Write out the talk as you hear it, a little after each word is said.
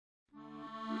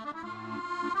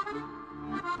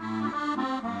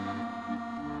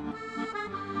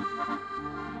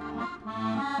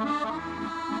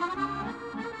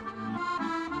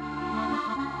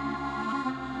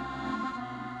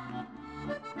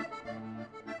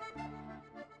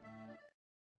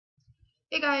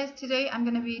Hey guys, today I'm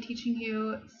going to be teaching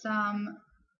you some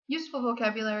useful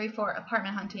vocabulary for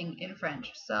apartment hunting in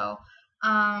French. Some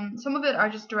of it are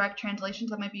just direct translations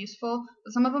that might be useful,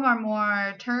 but some of them are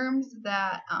more terms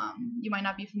that you might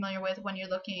not be familiar with when you're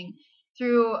looking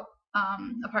through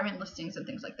apartment listings and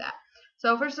things like that.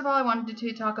 So first of all, I wanted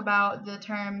to talk about the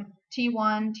term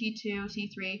T1, T2,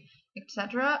 T3,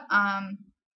 etc.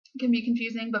 It can be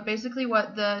confusing, but basically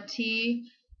what the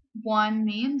T1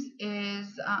 means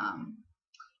is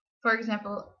for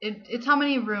example, it's how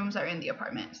many rooms are in the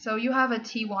apartment. So you have a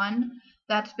T1,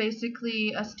 that's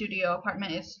basically a studio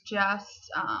apartment. It's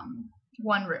just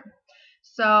one room.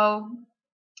 So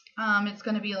it's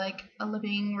going to be like a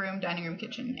living room, dining room,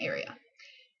 kitchen area.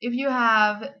 If you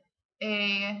have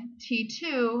a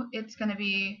T2, it's going to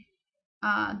be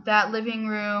that living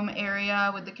room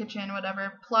area with the kitchen,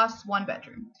 whatever, plus one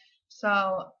bedroom.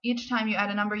 So each time you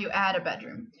add a number, you add a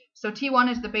bedroom. So T1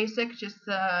 is the basic, just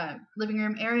the living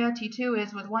room area. T2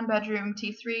 is with one bedroom.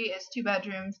 T3 is two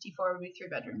bedrooms. T4 would be three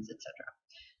bedrooms, etc.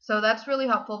 So that's really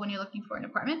helpful when you're looking for an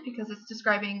apartment because it's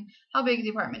describing how big the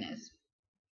apartment is.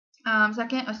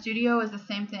 Second, a studio is the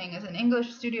same thing as an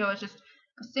English. Studio is just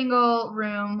a single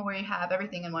room where you have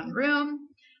everything in one room.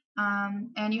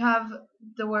 And you have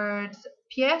the words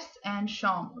pièce and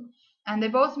chambre. And they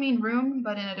both mean room,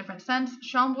 but in a different sense.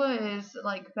 Chambre is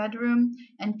like bedroom,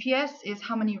 and pièce is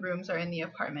how many rooms are in the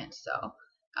apartment. So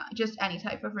just any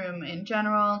type of room in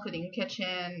general, including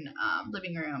kitchen,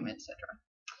 living room, etc.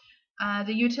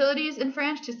 The utilities in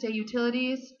French, to say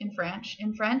utilities in French,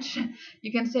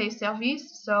 you can say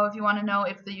service. So if you want to know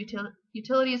if the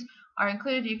utilities are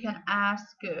included, you can ask,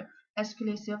 est-ce que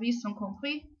les services sont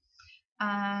compris?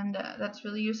 And that's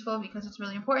really useful because it's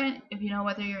really important if you know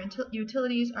whether your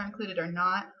utilities are included or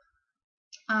not.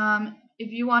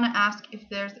 If you want to ask if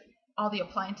there's all the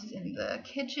appliances in the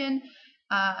kitchen,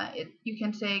 you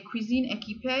can say cuisine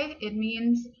équipée. It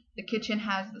means the kitchen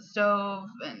has the stove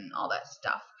and all that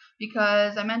stuff.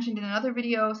 Because I mentioned in another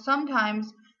video,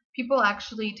 sometimes people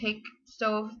actually take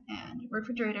stove and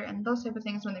refrigerator and those type of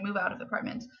things when they move out of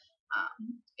apartments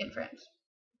in France.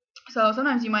 So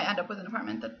sometimes you might end up with an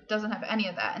apartment that doesn't have any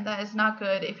of that, and that is not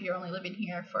good if you're only living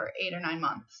here for 8 or 9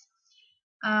 months.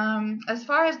 As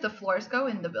far as the floors go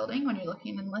in the building, when you're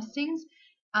looking in listings,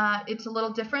 it's a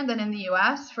little different than in the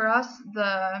US. For us,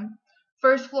 the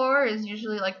first floor is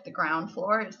usually like the ground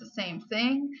floor. It's the same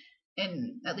thing.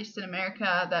 At least in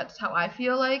America, that's how I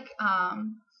feel like.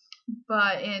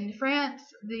 But in France,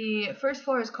 the first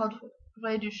floor is called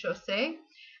rez-de-chaussée.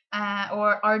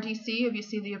 Or RDC, if you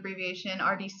see the abbreviation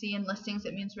RDC in listings,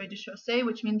 it means rez-de-chaussée,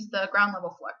 which means the ground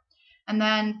level floor. And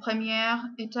then premier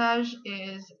étage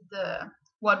is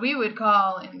what we would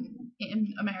call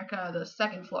in America the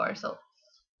second floor. So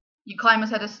you climb a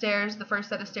set of stairs, the first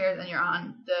set of stairs, and you're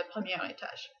on the premier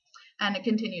étage, and it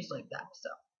continues like that. So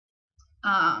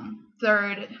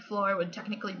third floor would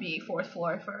technically be fourth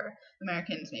floor for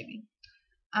Americans, maybe.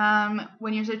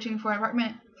 When you're searching for an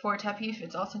apartment for tapif,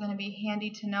 it's also going to be handy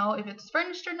to know if it's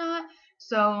furnished or not.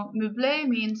 So meublé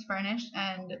means furnished,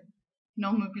 and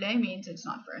non meublé means it's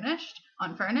not furnished,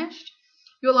 unfurnished.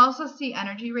 You'll also see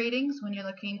energy ratings when you're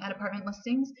looking at apartment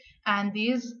listings, and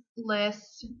these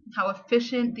list how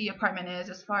efficient the apartment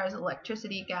is as far as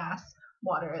electricity, gas,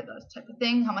 water, those type of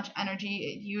thing, how much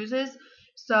energy it uses.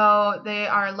 So they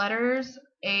are letters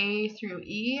A through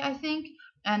E, I think,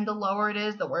 and the lower it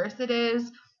is, the worse it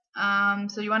is.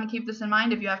 So you want to keep this in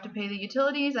mind if you have to pay the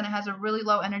utilities and it has a really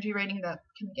low energy rating, that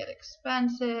can get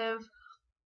expensive.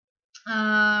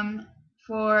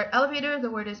 For elevator,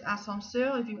 the word is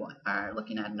ascenseur if you are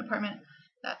looking at an apartment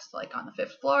that's like on the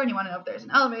 5th floor and you want to know if there's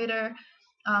an elevator.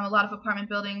 A lot of apartment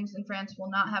buildings in France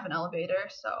will not have an elevator,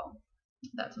 so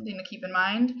that's something to keep in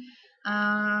mind.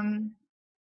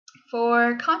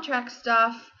 For contract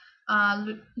stuff,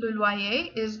 le loyer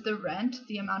is the rent,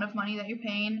 the amount of money that you're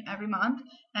paying every month,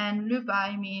 and le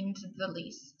bail means the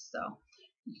lease. So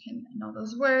you can know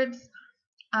those words.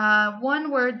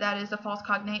 One word that is a false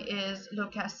cognate is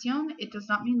location. It does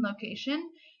not mean location.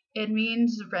 It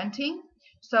means renting.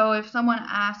 So if someone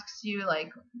asks you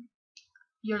like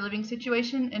your living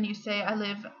situation and you say I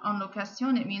live en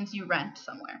location, it means you rent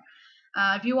somewhere.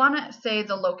 If you want to say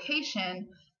the location,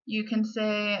 you can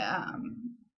say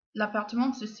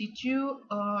l'appartement se situe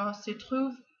or se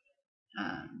trouve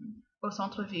au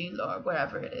centre-ville or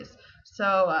wherever it is.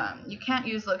 So you can't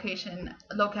use location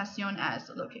as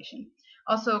location.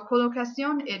 Also,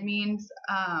 colocation, it means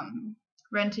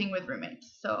renting with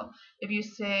roommates. So if you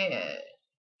say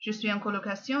je suis en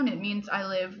colocation, it means I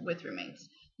live with roommates.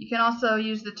 You can also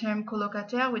use the term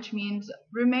colocataire, which means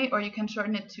roommate, or you can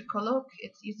shorten it to coloc.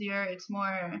 It's easier, it's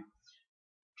more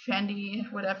trendy,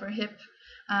 whatever, hip.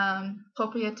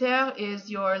 Propriétaire is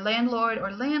your landlord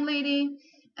or landlady,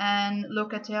 and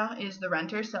locataire is the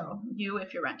renter, so you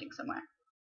if you're renting somewhere.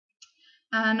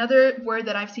 Another word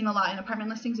that I've seen a lot in apartment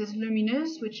listings is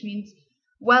lumineuse, which means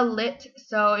well lit.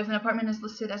 So if an apartment is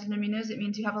listed as lumineuse, it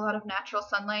means you have a lot of natural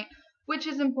sunlight, which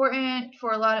is important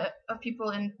for a lot of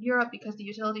people in Europe because the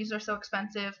utilities are so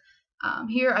expensive.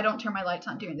 Here, I don't turn my lights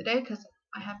on during the day because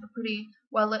I have a pretty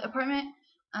well lit apartment,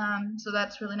 so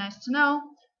that's really nice to know.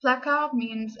 Placard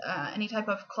means any type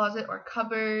of closet or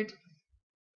cupboard,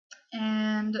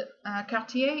 and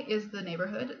quartier is the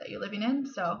neighborhood that you're living in.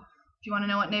 So if you want to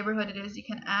know what neighborhood it is, you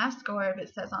can ask, or if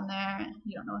it says on there and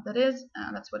you don't know what that is,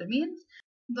 that's what it means.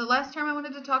 The last term I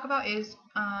wanted to talk about is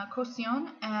caution,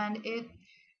 and it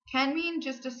can mean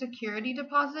just a security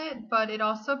deposit, but it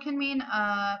also can mean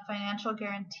a financial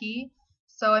guarantee.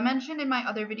 So I mentioned in my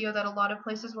other video that a lot of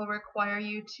places will require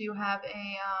you to have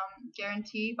a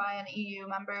guarantee by an EU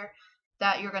member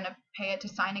that you're going to pay it to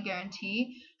sign a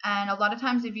guarantee. And a lot of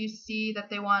times if you see that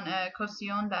they want a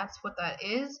caution, that's what that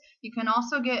is. You can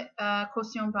also get a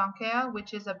caution bancaire,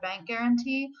 which is a bank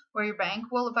guarantee where your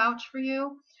bank will vouch for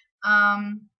you.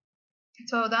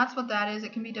 So that's what that is.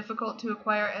 It can be difficult to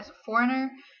acquire as a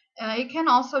foreigner. It can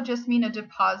also just mean a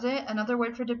deposit. Another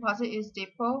word for deposit is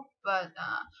dépôt, but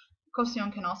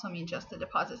caution can also mean just a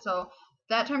deposit. So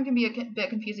that term can be a bit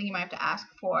confusing. You might have to ask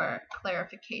for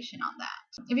clarification on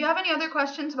that. If you have any other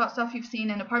questions about stuff you've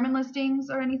seen in apartment listings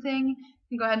or anything, you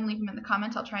can go ahead and leave them in the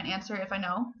comments. I'll try and answer if I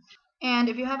know. And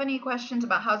if you have any questions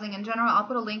about housing in general, I'll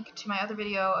put a link to my other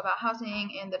video about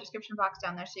housing in the description box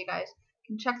down there so you guys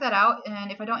can check that out.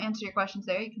 And if I don't answer your questions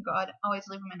there, you can go ahead and always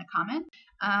leave them in a comment.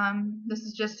 This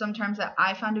is just some terms that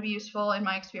I found to be useful in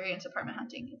my experience apartment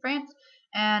hunting in France.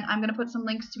 And I'm going to put some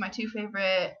links to my 2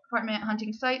 favorite apartment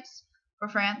hunting sites for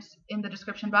France in the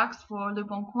description box for Le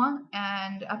Bon Coin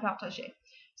and Apartager.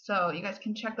 So you guys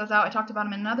can check those out. I talked about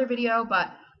them in another video,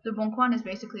 but Le Bon Coin is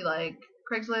basically like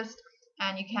Craigslist,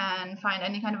 and you can find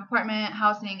any kind of apartment,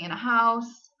 housing in a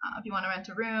house, if you want to rent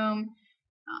a room,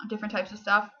 different types of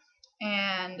stuff.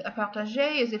 And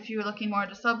Apartager is if you're looking more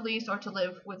to sublease or to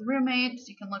live with roommates,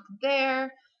 you can look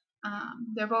there.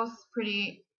 They're both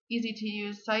pretty easy to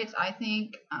use sites, I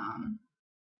think.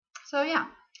 So yeah,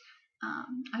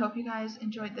 I hope you guys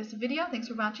enjoyed this video. Thanks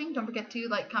for watching. Don't forget to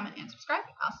like, comment, and subscribe.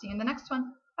 I'll see you in the next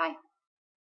one. Bye.